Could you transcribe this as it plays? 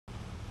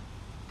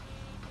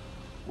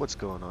What's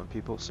going on,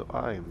 people? So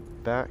I am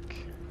back,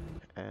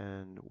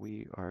 and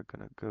we are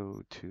gonna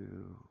go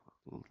to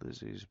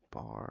Lizzie's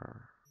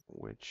bar,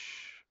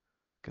 which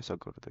I guess I'll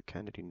go to the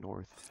Kennedy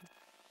North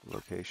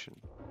location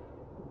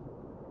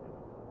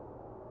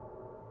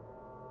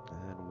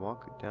and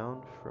walk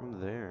down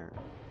from there.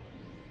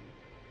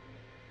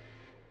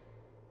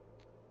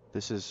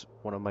 This is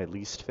one of my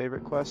least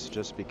favorite quests,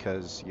 just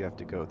because you have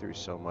to go through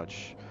so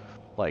much,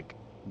 like,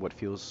 what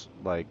feels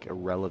like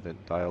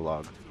irrelevant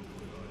dialogue,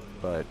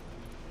 but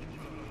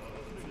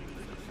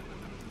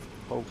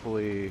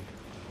hopefully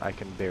I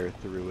can bear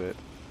through it.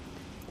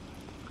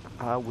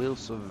 I will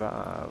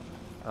survive.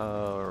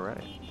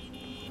 Alright.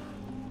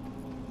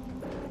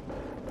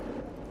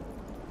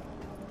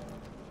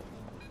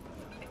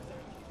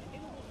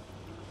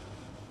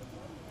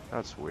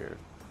 That's weird.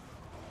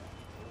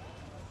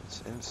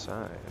 It's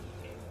inside.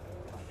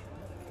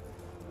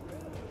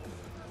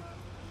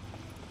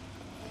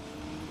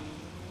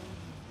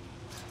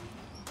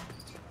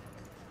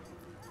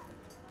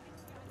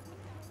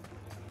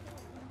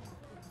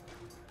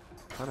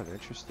 Kind of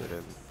interested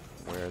in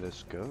where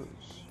this goes.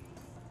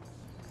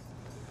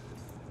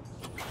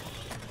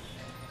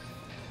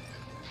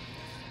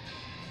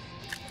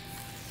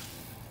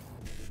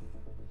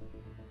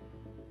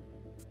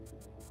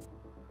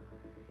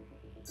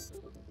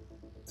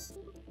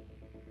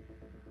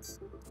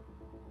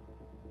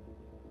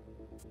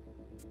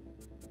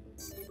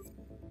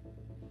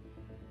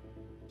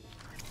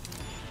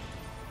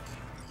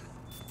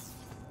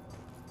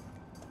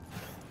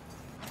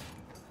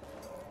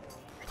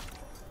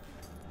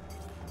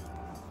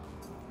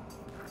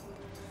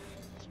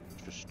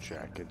 Just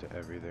jack into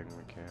everything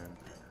we can.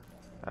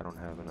 I don't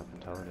have enough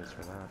intelligence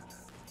for that.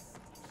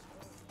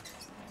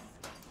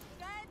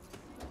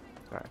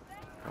 Alright,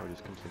 I'll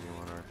just continue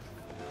on our...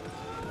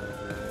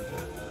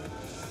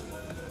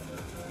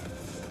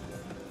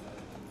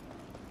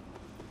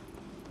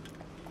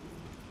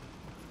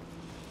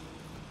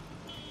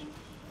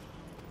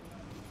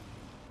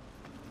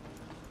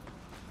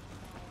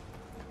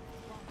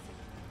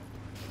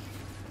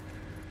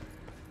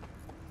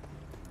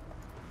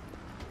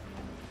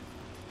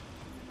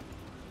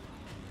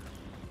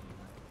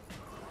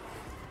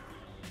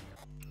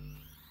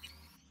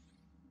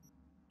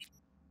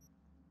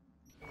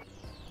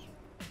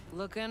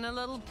 Looking a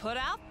little put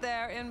out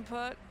there,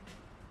 input.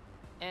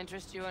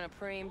 Interest you in a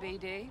preem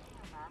BD?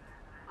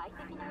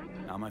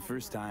 Not my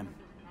first time.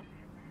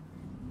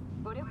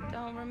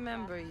 Don't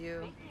remember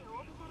you.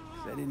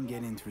 'Cause I didn't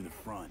get in through the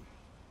front.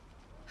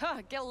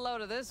 Huh, get a load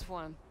of this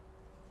one.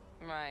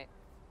 Right.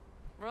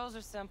 Rules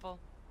are simple.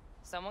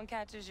 Someone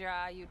catches your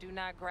eye, you do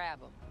not grab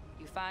them.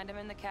 You find them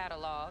in the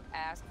catalog,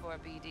 ask for a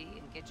BD,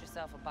 and get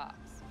yourself a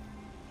box.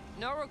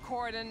 No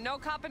recording, no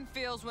copping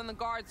feels when the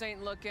guards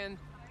ain't looking.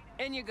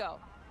 In you go.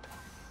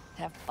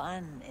 Have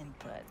fun,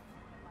 input.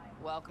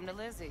 Welcome to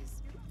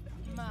Lizzie's.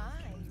 My,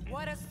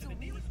 what a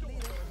sweet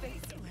little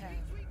face you have.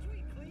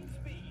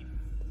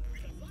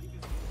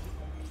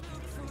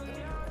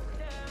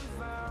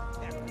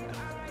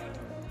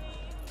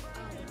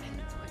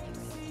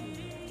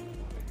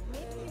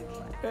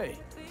 Hey,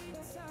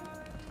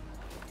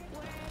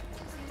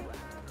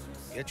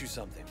 Get you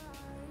something.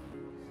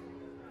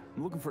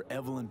 I'm looking for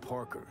Evelyn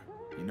Parker.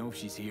 You know if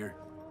she's here?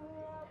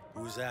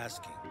 Who's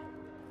asking?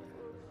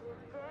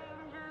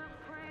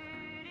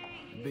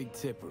 A big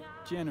tipper.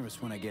 Generous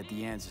when I get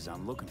the answers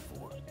I'm looking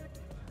for.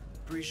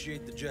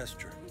 Appreciate the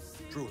gesture,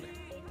 truly.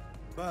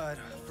 But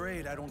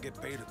afraid I don't get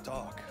paid to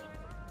talk.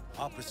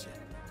 Opposite,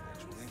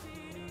 actually.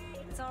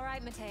 It's all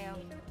right, Mateo.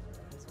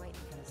 I was waiting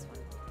for this one.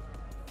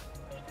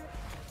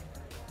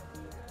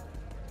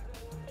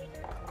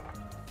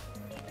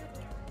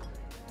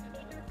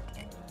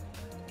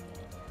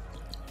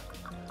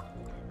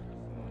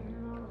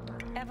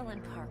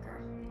 Evelyn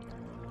Parker.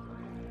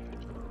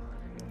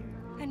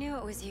 I knew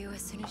it was you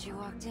as soon as you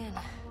walked in.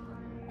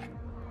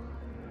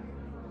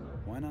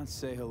 Why not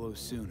say hello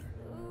sooner?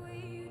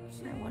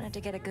 I wanted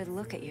to get a good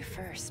look at you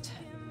first.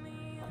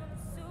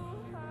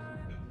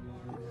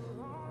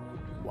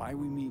 Why are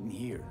we meeting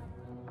here?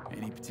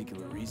 Any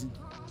particular reason?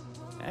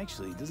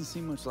 Actually, it doesn't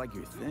seem much like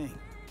your thing,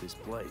 this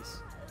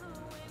place.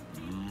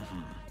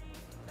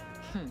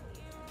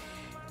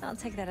 I'll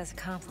take that as a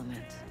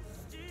compliment.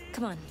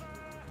 Come on.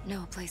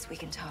 Know a place we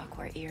can talk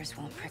where ears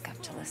won't prick up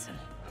to listen.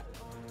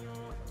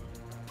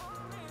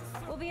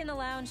 We'll be in the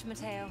lounge,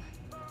 Mateo.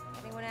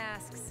 If anyone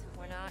asks,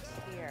 we're not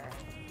here.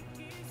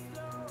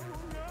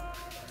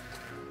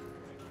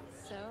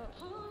 So,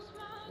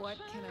 what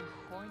can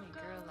a horny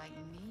girl like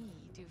me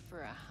do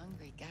for a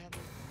hungry guy like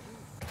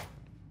you?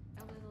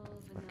 A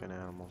little Fucking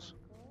vanilla. animals.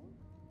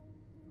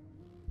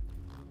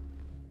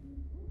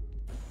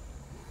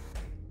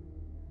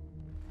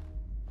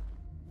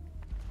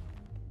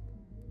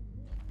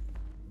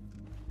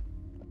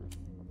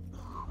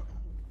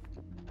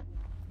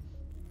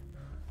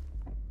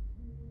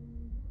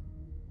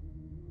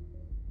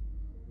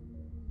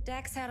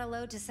 Dex had a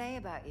load to say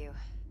about you.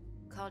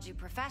 Called you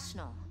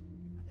professional,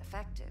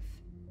 effective,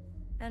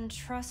 and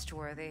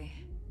trustworthy.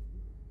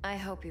 I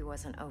hope he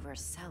wasn't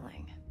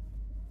overselling.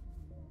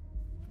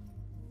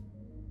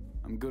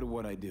 I'm good at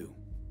what I do.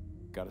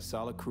 Got a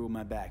solid crew on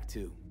my back,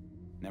 too.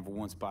 Never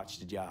once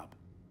botched a job.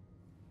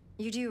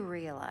 You do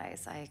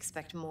realize I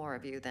expect more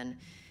of you than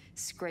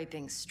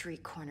scraping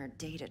street corner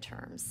data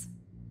terms.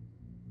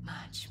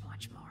 Much,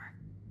 much more.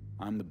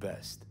 I'm the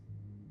best,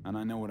 and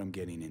I know what I'm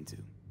getting into.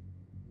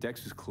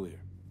 Dex was clear.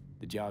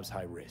 The job's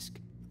high risk.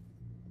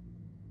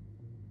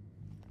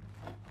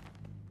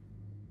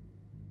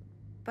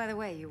 By the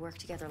way, you work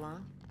together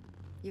long?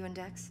 You and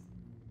Dex?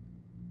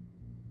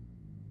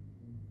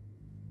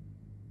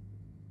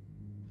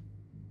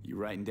 You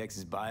writing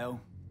Dex's bio?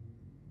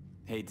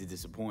 Hate to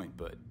disappoint,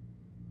 but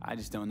I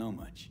just don't know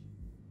much.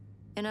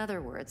 In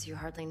other words, you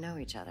hardly know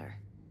each other.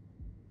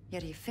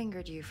 Yet he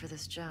fingered you for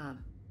this job.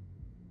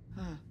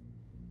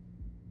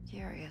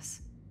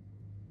 Curious.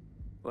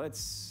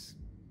 Let's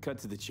cut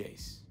to the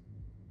chase.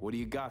 What do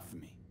you got for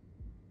me?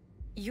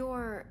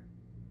 Your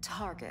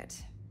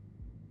target.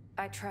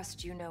 I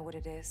trust you know what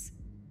it is.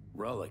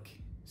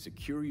 Relic.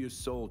 Secure your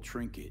soul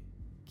trinket.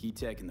 Key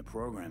tech in the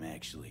program,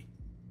 actually.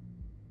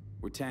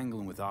 We're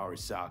tangling with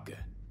Arasaka,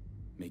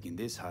 making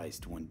this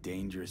heist one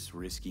dangerous,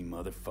 risky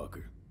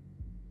motherfucker.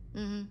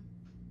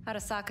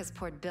 Arasaka's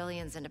poured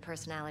billions into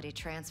personality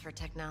transfer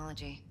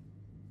technology.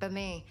 But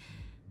me,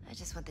 I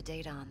just want the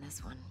data on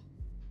this one.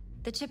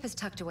 The chip is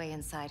tucked away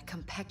inside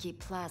Konpeki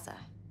Plaza,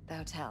 the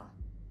hotel.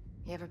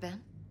 You ever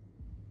been?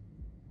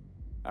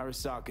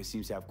 Arasaka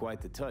seems to have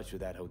quite the touch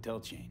with that hotel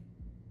chain.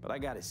 But I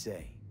gotta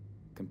say,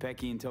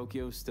 Konpeki in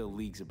Tokyo still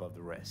leagues above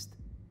the rest.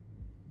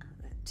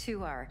 The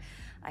two are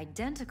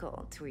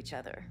identical to each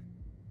other.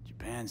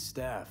 Japan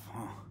staff,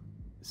 huh?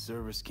 The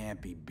service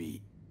can't be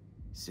beat.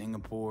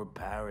 Singapore,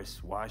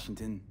 Paris,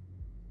 Washington.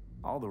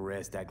 All the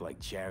rest act like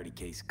charity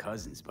case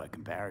cousins by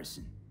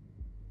comparison.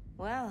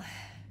 Well,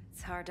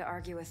 it's hard to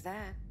argue with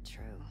that,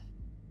 true.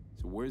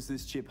 So where's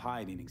this chip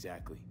hiding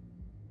exactly?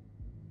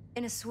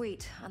 In a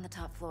suite on the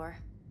top floor.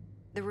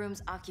 The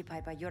room's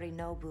occupied by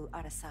Yorinobu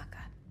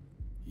Arasaka.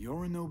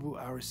 Yorinobu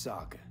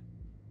Arasaka.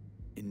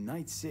 In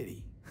Night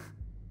City.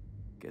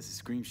 Guess the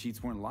scream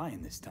sheets weren't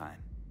lying this time.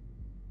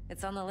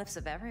 It's on the lips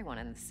of everyone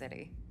in the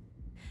city.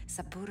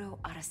 Saburo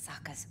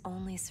Arasaka's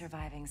only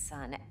surviving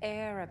son,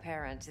 heir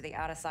apparent to the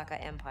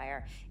Arasaka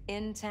Empire,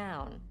 in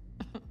town.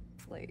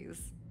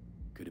 Please.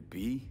 Could it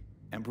be?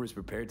 Emperor's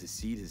prepared to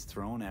cede his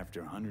throne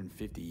after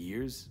 150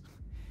 years?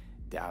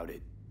 Doubt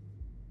it.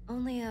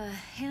 Only a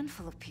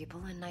handful of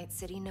people in Night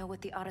City know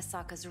what the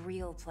Arasaka's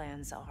real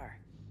plans are.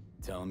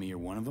 Telling me you're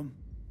one of them?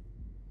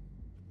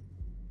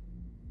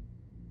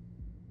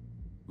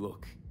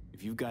 Look,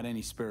 if you've got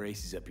any spare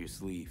aces up your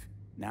sleeve,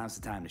 now's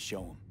the time to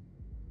show them.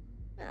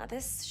 Now,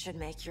 this should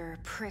make your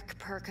prick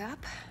perk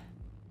up.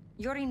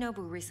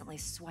 Yorinobu recently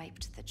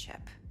swiped the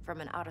chip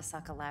from an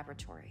Arasaka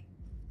laboratory.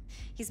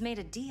 He's made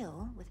a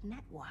deal with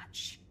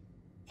Netwatch.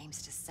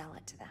 Aims to sell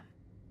it to them.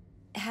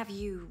 Have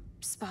you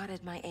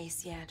spotted my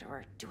ace yet,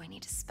 or do I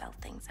need to spell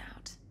things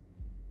out?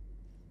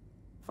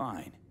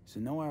 Fine. So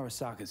no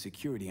Arasaka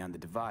security on the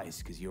device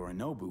because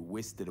Yorinobu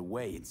whisked it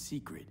away in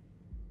secret.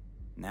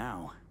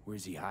 Now,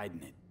 where's he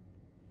hiding it?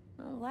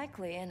 Well,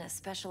 likely in a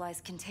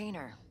specialized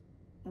container.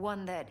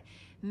 One that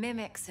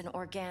mimics an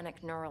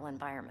organic neural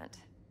environment.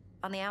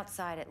 On the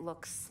outside, it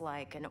looks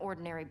like an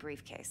ordinary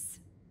briefcase.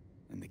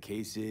 And the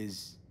case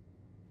is...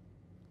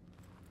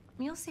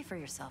 You'll see for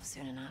yourself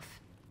soon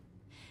enough.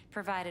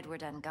 Provided we're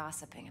done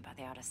gossiping about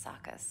the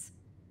Arasakas.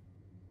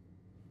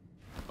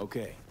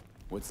 Okay,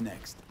 what's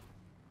next?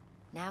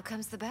 Now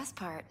comes the best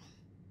part.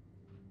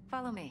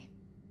 Follow me.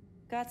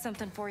 Got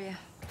something for you.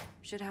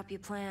 Should help you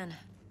plan.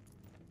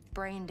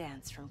 Brain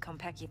dance from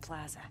Konpeki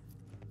Plaza.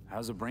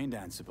 How's a brain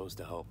dance supposed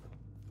to help?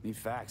 Need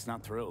facts,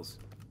 not thrills.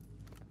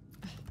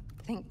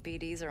 Think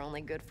BDs are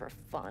only good for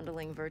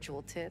fondling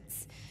virtual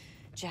tits?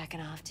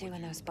 Jacking off to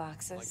in those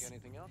boxes? Like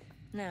anything else?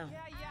 No.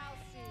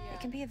 It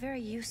can be a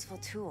very useful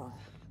tool.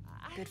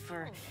 Good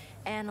for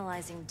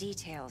analyzing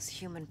details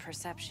human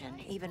perception,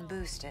 even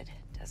boosted,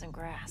 doesn't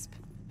grasp.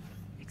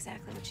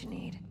 Exactly what you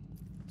need.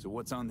 So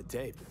what's on the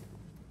tape?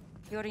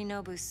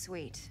 Yorinobu's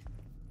suite.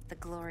 The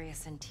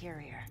glorious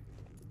interior.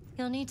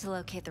 You'll need to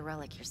locate the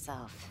relic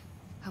yourself.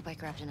 Hope I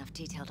grabbed enough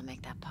detail to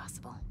make that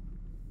possible.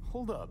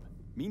 Hold up.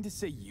 Mean to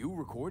say you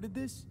recorded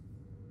this?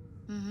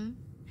 Mm-hmm.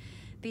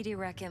 BD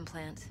Rec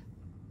implant.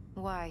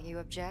 Why, you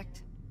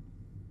object?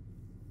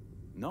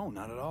 No,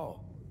 not at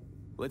all.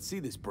 Let's see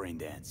this brain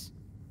dance.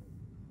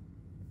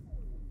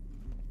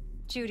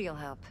 Judy'll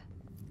help.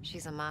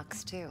 She's a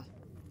Mox, too.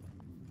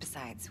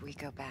 Besides, we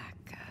go back,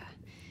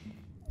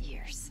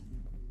 years.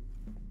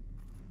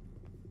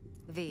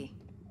 V,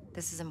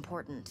 this is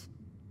important.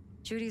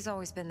 Judy's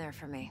always been there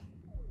for me.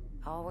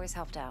 Always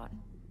helped out.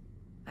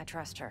 I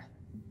trust her.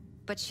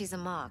 But she's a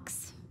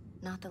Mox,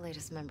 not the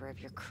latest member of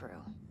your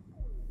crew.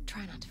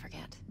 Try not to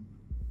forget.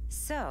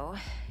 So,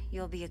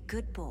 you'll be a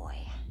good boy,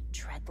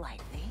 tread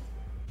lightly,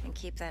 and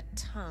keep that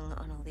tongue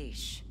on a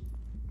leash.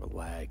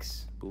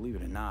 Relax. Believe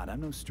it or not, I'm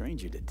no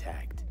stranger to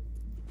tact.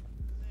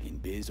 In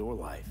biz or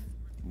life.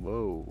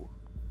 Whoa.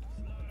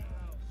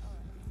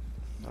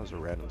 That was a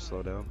random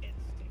slowdown.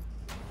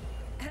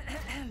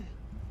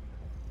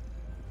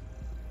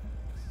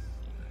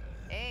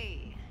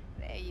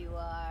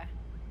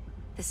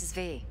 This is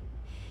V.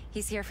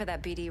 He's here for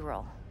that BD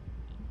role.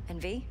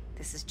 And V,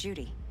 this is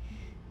Judy.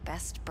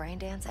 Best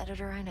braindance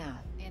editor I know.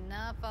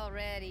 Enough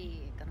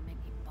already. Gonna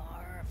make me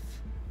barf.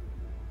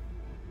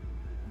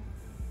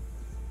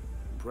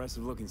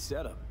 Impressive looking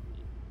setup.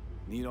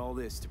 Need all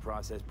this to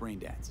process brain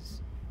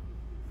dances.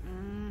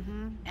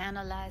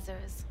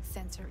 Analyzers,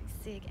 sensory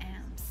sig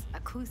amps,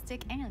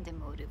 acoustic and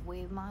emotive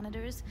wave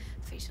monitors,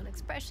 facial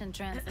expression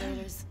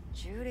translators.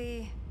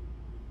 Judy.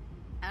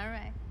 All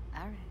right.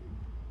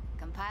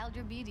 Compiled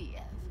your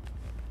BDF.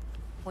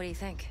 What do you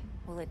think?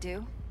 Will it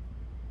do?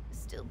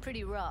 Still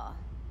pretty raw,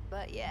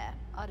 but yeah,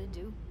 ought to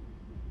do.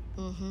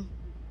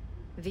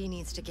 V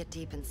needs to get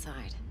deep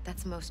inside.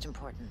 That's most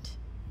important.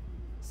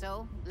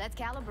 So, let's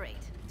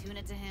calibrate. Tune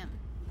it to him.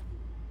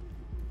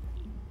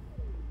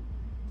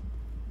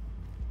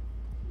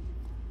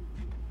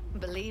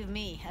 Believe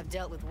me, I've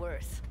dealt with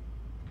worse.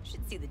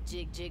 Should see the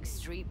jig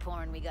street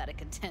porn we gotta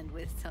contend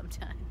with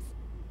sometimes.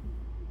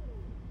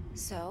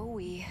 So,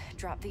 we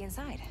drop V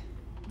inside.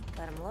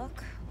 Let him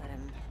look, let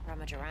him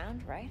rummage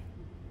around, right?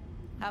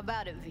 How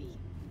about it, V?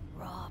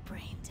 Raw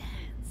brain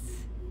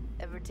dance.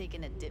 Ever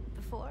taken a dip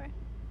before?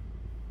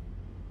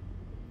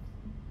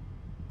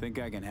 Think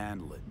I can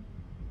handle it.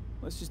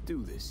 Let's just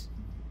do this.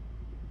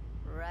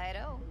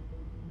 Righto.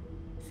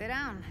 Sit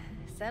down,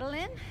 settle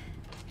in,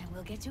 and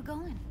we'll get you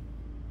going.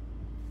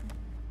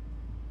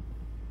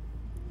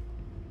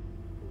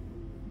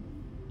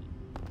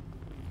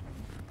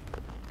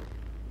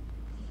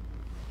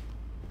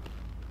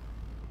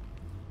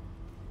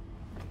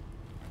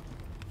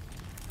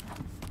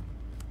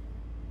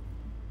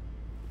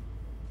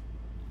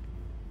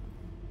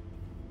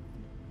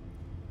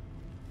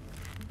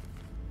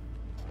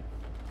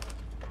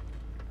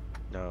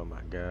 Oh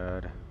my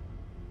god.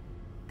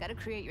 Gotta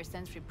create your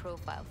sensory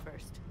profile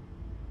first.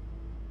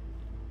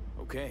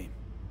 Okay.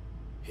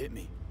 Hit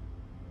me.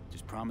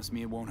 Just promise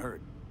me it won't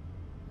hurt.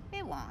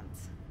 It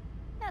won't.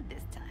 Not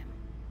this time.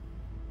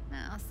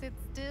 Now sit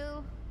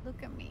still,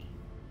 look at me.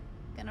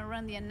 Gonna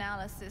run the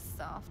analysis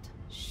soft.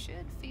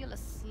 Should feel a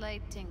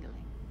slight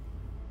tingling.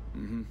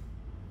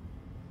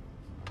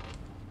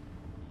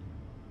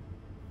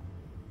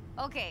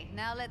 Okay,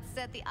 now let's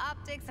set the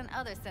optics and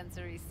other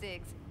sensory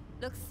sigs.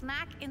 Look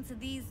smack into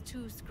these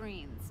two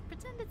screens.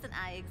 Pretend it's an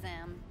eye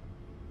exam.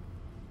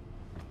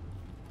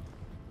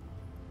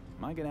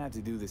 Am I gonna have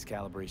to do this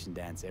calibration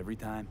dance every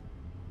time?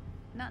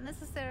 Not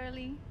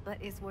necessarily,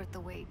 but it's worth the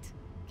wait.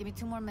 Give me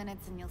 2 more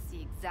minutes and you'll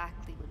see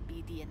exactly what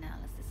BD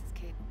analysis is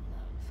capable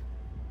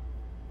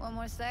of. 1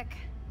 more sec.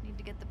 Need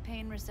to get the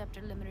pain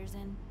receptor limiters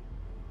in.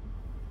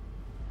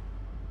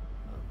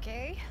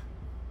 Okay.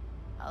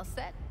 All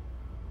set.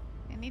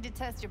 You need to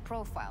test your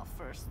profile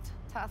first.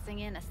 Tossing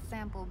in a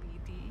sample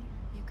BD.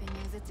 You can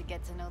use it to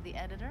get to know the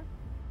editor.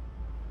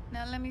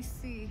 Now let me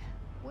see.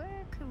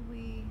 Where could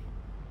we...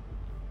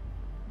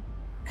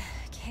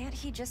 Can't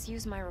he just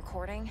use my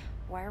recording?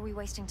 Why are we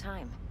wasting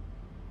time?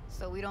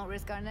 So we don't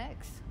risk our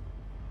necks.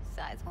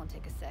 Sides won't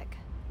take a sec.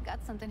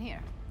 Got something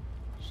here.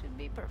 Should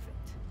be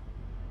perfect.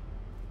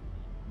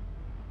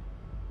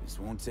 This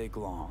won't take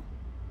long.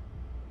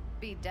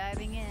 Be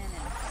diving in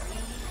 3,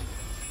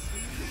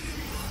 2,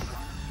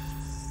 1.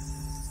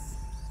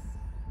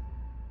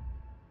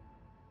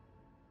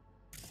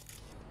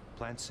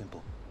 Plan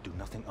simple. Do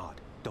nothing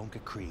odd. Don't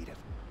get creative.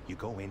 You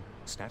go in,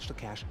 snatch the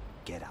cash,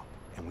 get out.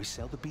 And we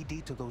sell the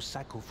BD to those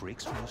psycho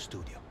freaks from the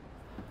studio.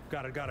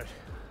 Got it.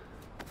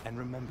 And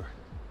remember,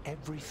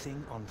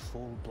 everything on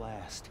full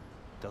blast.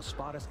 They'll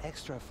spot us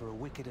extra for a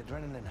wicked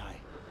adrenaline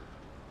high.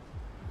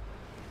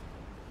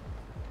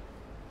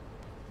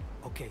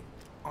 Okay,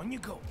 on you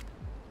go.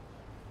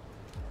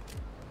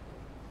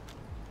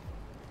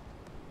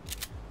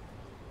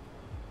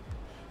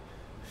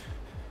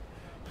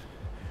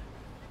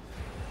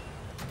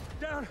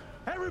 Down,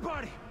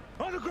 everybody,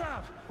 on the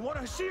ground. I want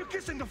to see you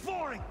kissing the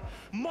flooring.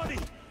 Money,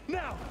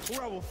 now,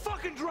 or I will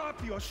fucking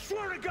drop you, I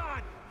swear to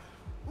God.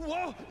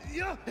 Whoa,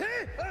 yeah,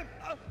 hey,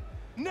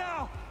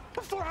 now,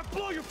 before I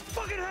blow your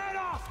fucking head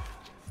off.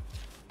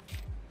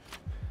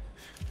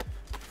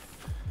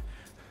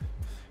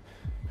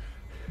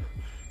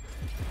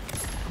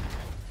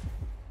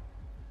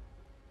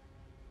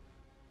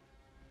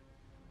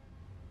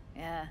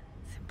 Yeah,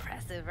 it's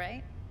impressive,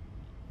 right?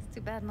 It's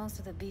too bad most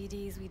of the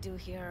BDs we do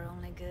here are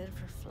only good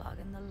for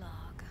flogging the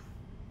log.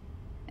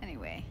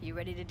 Anyway, you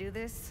ready to do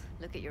this?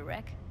 Look at your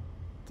rec?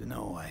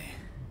 Dunno,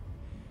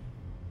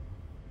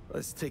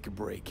 Let's take a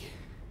break.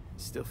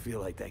 Still feel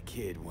like that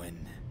kid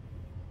when...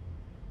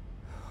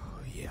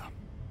 Oh, yeah.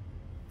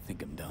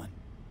 Think I'm done.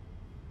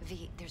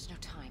 V, there's no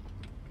time.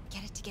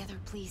 Get it together,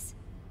 please.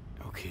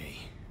 Okay.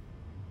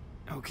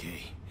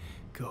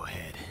 Go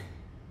ahead.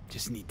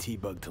 Just need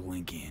T-Bug to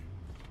link in.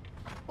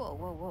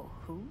 Whoa.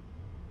 Who?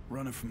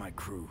 Runner for my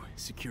crew,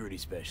 security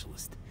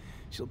specialist.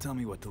 She'll tell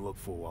me what to look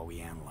for while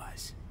we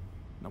analyze.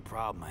 No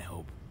problem, I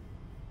hope.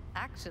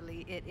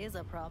 Actually, it is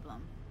a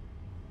problem.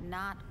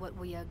 Not what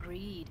we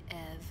agreed,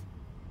 Ev.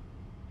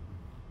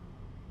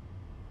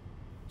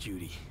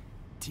 Judy,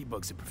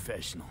 T-Bug's a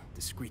professional,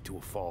 discreet to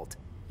a fault.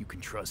 You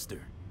can trust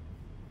her.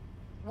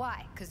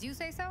 Why? 'Cause you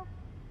say so?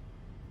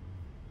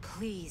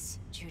 Please,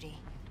 Judy.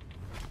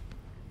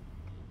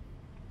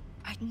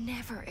 I'd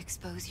never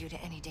expose you to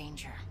any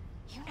danger.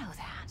 You know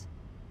that.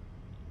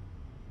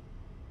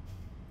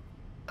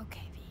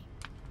 Okay, V.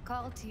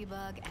 Call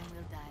T-Bug and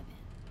we'll dive in.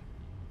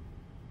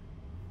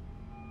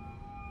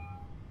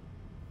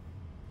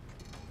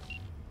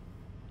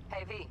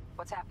 Hey, V,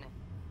 what's happening?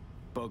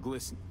 Bug,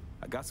 listen.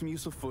 I got some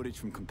useful footage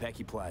from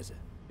Konpeki Plaza.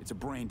 It's a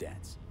brain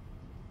dance.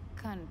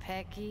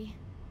 Konpeki?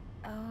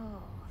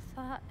 Oh,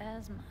 thought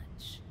as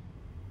much.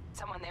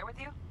 Someone there with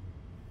you?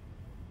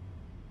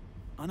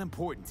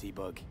 Unimportant,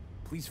 T-Bug.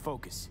 Please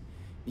focus.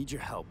 Need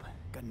your help.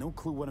 Got no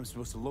clue what I'm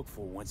supposed to look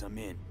for once I'm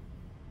in.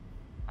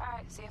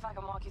 Alright, see if I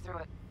can walk you through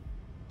it.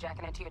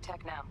 Jacking into your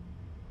tech now.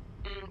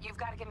 You've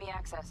got to give me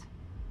access.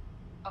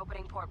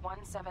 Opening port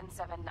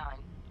 1779.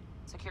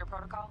 Secure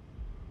protocol?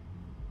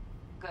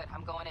 Good,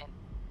 I'm going in.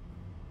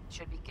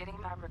 Should be getting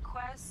my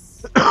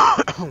requests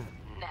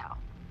now.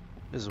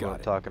 This is Got what I'm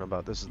it. talking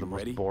about. This is the You most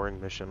ready? boring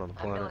mission on the A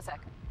planet.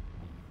 millisecond.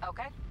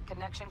 Okay,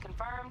 connection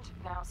confirmed.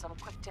 Now some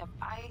quick tip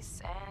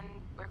ice,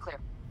 and we're clear.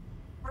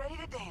 Ready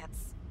to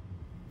dance.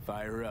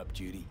 Fire up,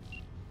 Judy.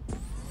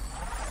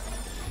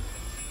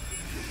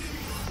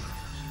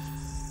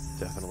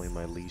 Definitely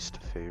my least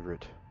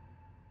favorite.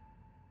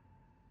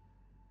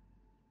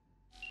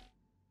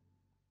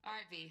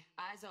 Alright, V,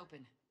 eyes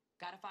open.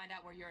 Gotta find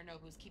out where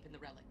Yorinobu's keeping the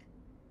relic.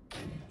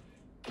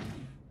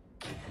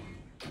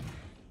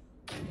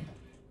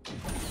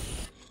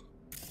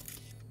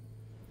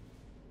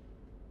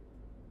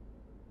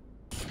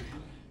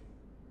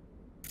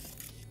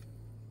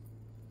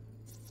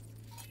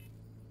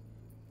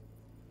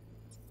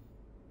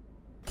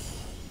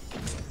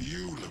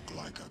 You look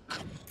like a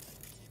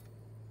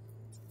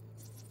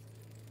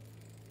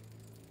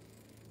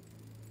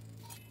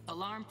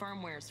Alarm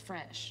firmware's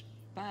fresh,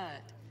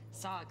 but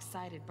saw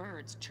excited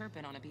birds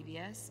chirping on a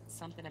BBS.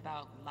 Something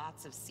about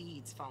lots of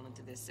seeds falling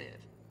to this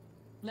sieve.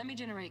 Let me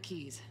generate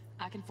keys.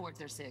 I can forge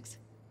their SIGs.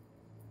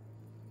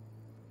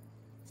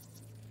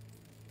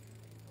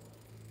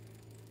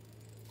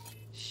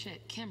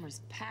 Shit,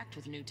 camera's packed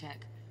with new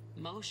tech.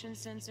 Motion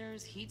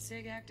sensors, heat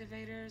sig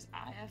activators,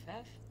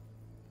 IFF.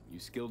 You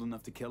skilled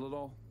enough to kill it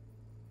all?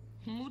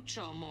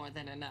 Mucho more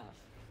than enough.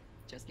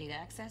 Just need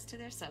access to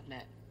their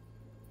subnet.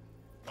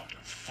 not a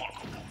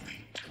fuckable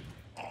meat,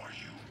 are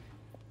you?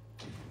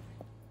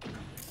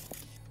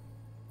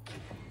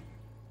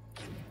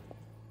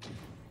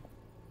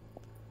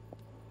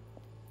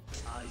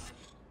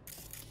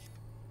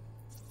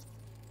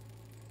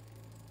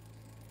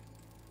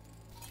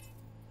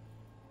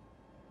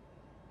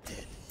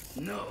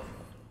 No.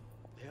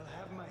 They'll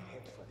have my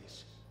head for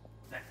this.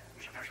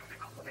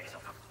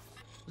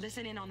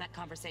 Listen in on that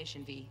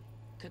conversation, V.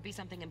 Could be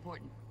something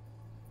important.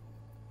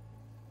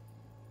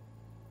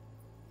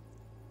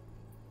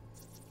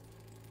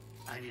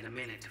 I need a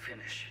minute to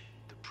finish.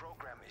 The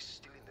program is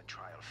still in the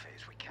trial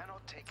phase. We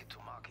cannot take it to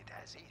market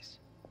as is.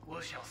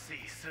 We shall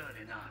see soon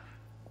enough.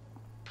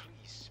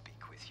 Please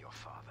speak with your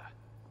father.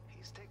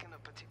 He's taken a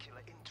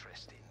particular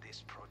interest in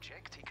this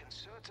project. He can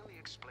certainly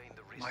explain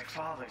the risks. My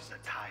father's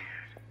a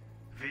tired,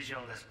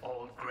 visionless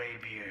old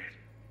graybeard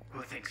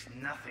who thinks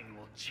nothing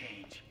will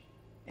change,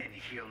 and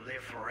he'll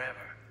live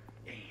forever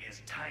in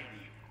his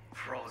tiny,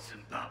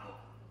 frozen bubble.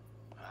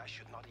 I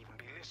should not even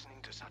be listening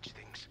to such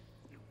things.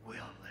 You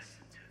will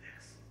listen to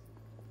this.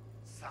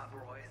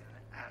 Saburo is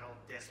an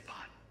adult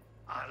despot,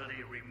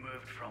 utterly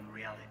removed from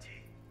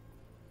reality.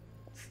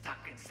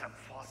 Stuck in some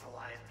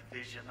fossilized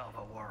vision of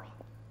a world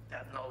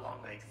that no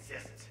longer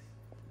exists.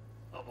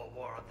 Of a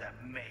world that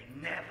may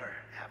never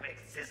have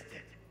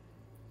existed.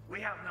 We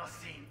have not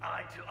seen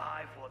eye to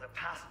eye for the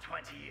past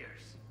 20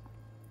 years.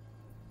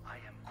 I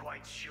am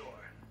quite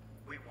sure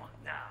we want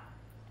now.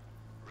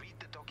 Read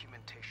the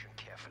documentation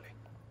carefully.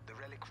 The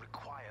relic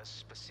requires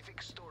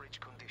specific storage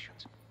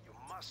conditions. You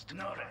must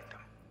provide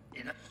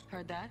them.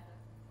 Heard that?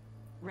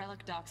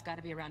 Relic doc's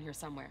gotta be around here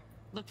somewhere.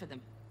 Look for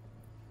them.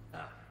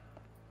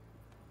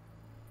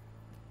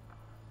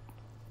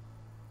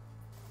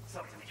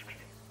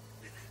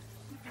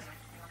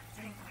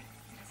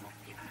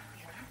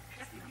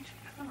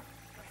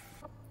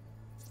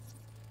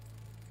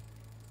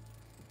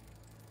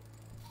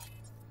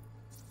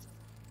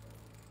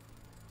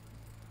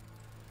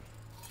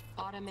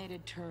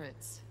 Automated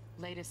turrets.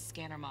 Latest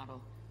scanner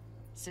model.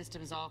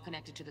 Systems all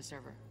connected to the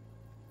server.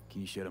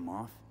 Can you shut him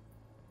off?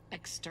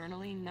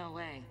 Externally, no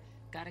way.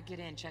 Gotta get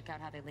in, check out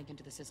how they link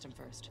into the system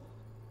first.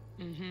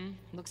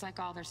 Looks like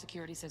all their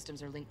security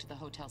systems are linked to the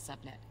hotel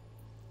subnet.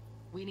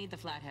 We need the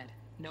flathead.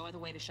 No other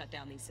way to shut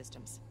down these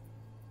systems.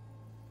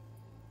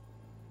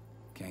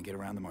 Can't get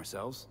around them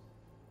ourselves?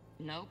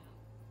 Nope.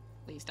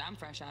 At least I'm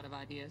fresh out of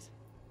ideas.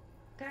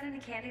 Got any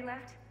candy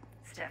left?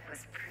 Steph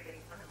was pretty.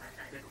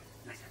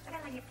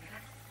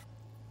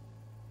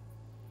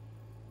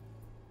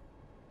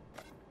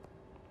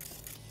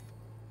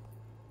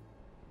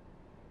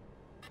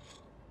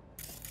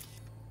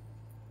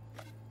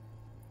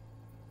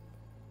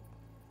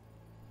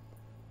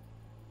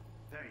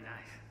 Very nice.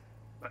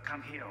 But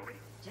come here, Ori.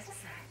 Just a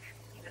sec.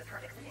 You've been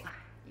perfect thing.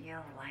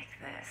 You'll like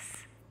this.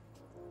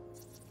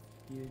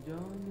 You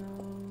don't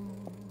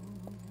know.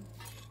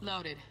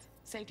 Loaded.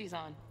 Safety's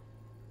on.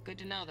 Good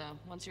to know, though.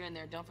 Once you're in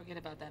there, don't forget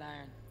about that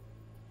iron.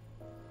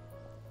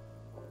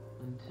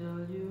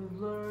 Until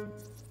you've learned.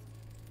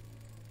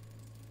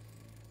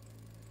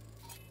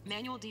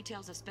 Manual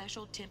details a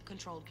special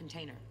temp-controlled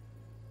container.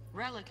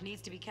 Relic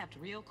needs to be kept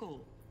real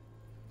cool.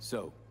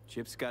 So,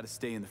 chips gotta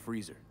stay in the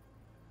freezer.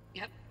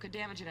 Yep, could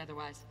damage it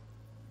otherwise.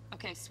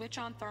 Okay, switch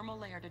on thermal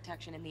layer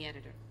detection in the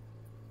editor.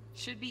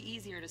 Should be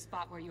easier to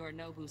spot where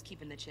Yorinobu's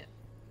keeping the chip.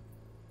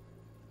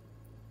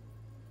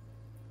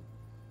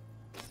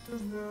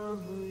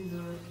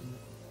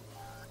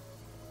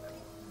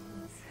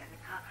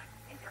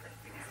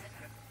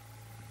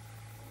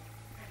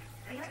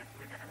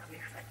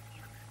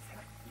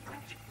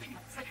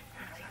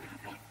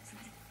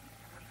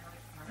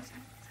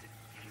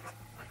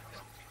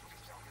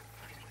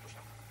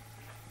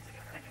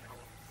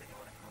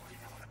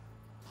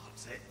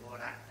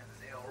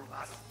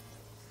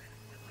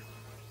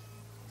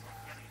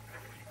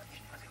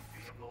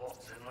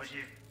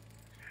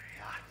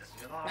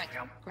 Right,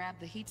 grab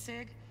the heat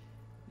sig.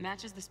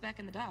 Matches the spec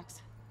in the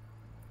docs.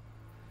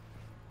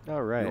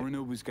 All right.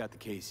 Yorinobu's got the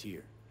case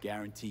here.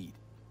 Guaranteed.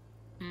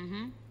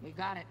 Mm-hmm. We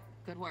got it.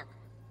 Good work.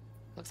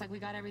 Looks like we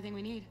got everything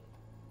we need.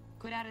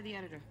 Quit out of the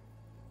editor.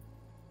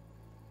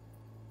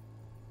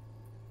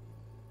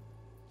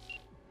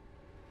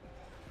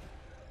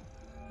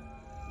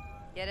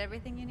 Get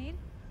everything you need?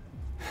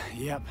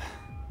 Yep,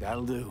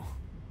 that'll do.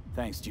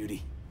 Thanks,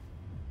 Judy.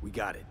 We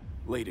got it.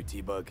 Later,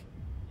 T-Bug.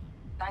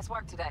 Nice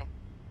work today.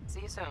 See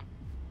you soon.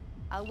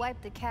 I'll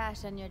wipe the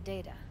cache on your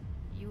data.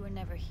 You were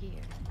never here.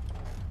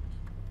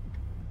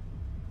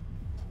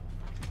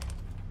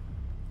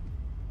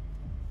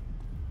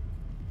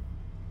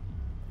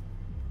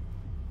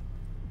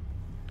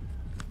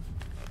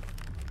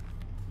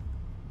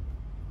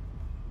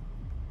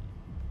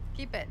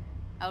 Keep it.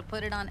 I'll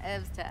put it on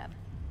Ev's tab.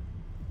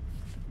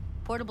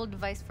 Portable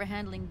device for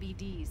handling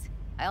BDs.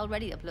 I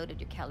already uploaded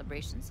your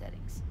calibration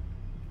settings.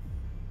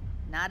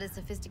 Not as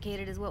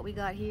sophisticated as what we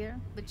got here,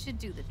 but should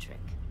do the trick.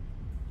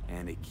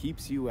 And it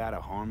keeps you out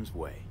of harm's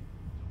way.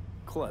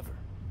 Clever.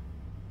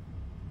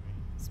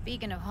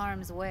 Speaking of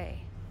harm's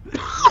way, you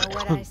know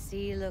what I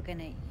see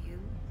looking at you?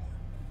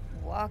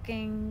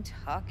 Walking,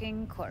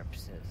 talking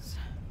corpses.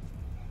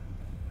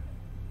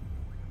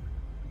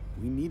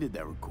 We needed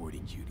that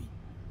recording, Judy.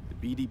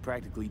 The BD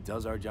practically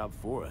does our job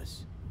for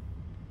us.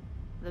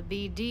 The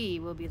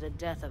BD will be the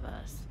death of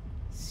us.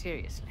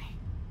 Seriously.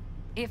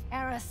 If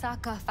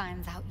Arasaka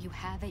finds out you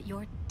have it,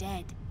 you're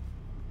dead.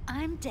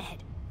 I'm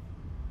dead.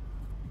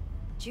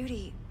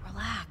 Judy,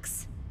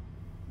 relax.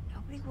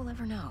 Nobody will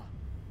ever know.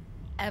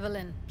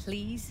 Evelyn,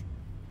 please.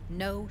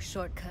 No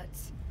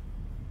shortcuts.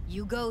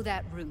 You go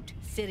that route,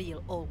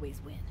 City'll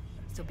always win.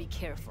 So be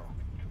careful.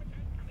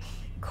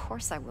 Of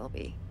course I will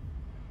be.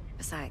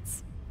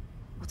 Besides,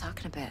 we'll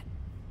talk in a bit.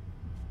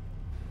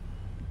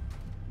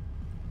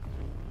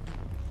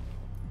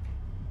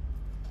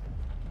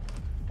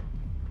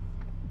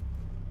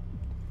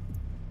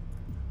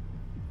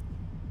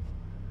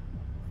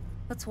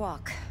 Let's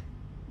walk.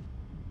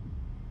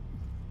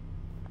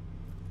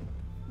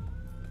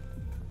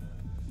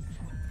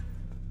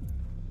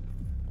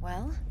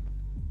 Well,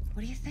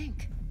 what do you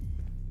think?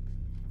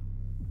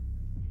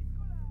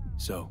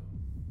 So,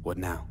 what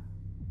now?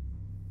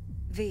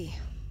 V,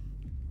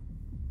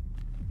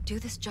 do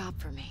this job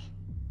for me.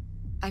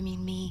 I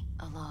mean me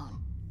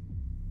alone.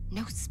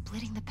 No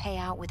splitting the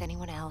payout with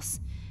anyone else.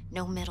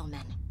 No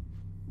middlemen.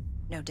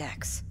 No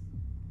Dex.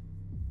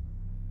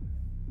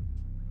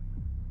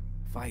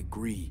 If I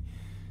agree,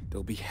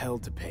 there'll be hell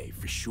to pay,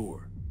 for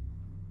sure.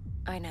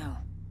 I know.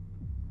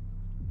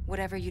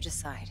 Whatever you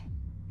decide,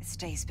 it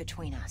stays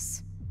between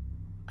us.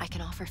 I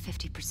can offer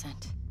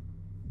 50%.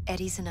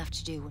 Eddie's enough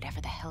to do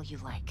whatever the hell you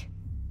like.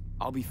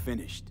 I'll be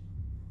finished.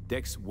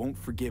 Dex won't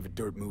forgive a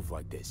dirt move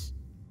like this.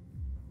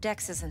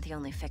 Dex isn't the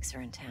only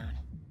fixer in town.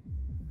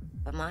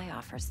 But my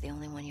offer's the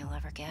only one you'll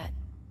ever get.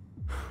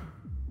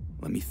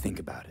 Let me think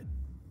about it.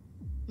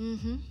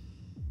 Mm-hmm.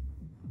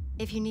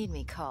 If you need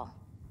me, call.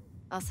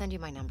 I'll send you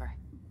my number.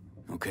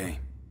 Okay.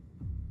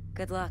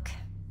 Good luck.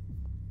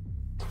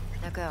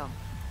 Now go.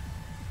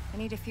 I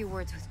need a few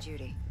words with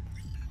Judy.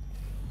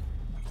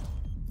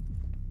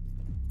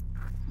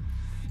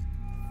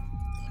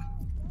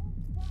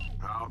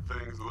 How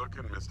things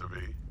looking, Mr.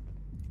 V?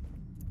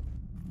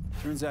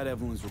 Turns out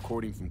Evelyn's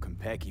recording from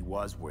Konpeki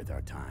was worth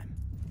our time.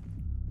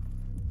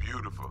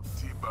 Beautiful.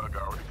 T-Bug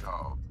already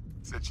called.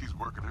 Said she's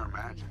working her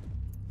magic.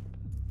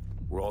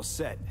 We're all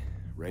set.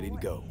 Ready to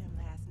go.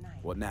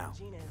 What now?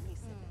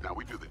 Now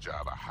we do the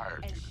job I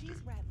hired you to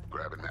do.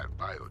 Grabbing that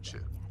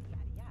biochip.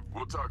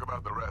 We'll talk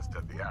about the rest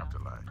at the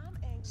afterlife.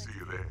 See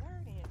you there.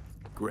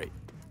 Great.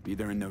 Be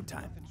there in no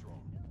time.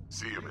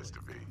 See you, Mr.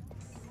 V.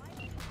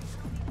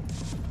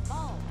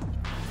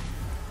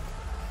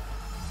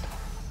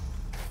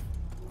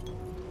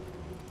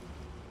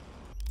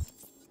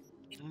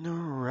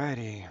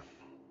 Alrighty.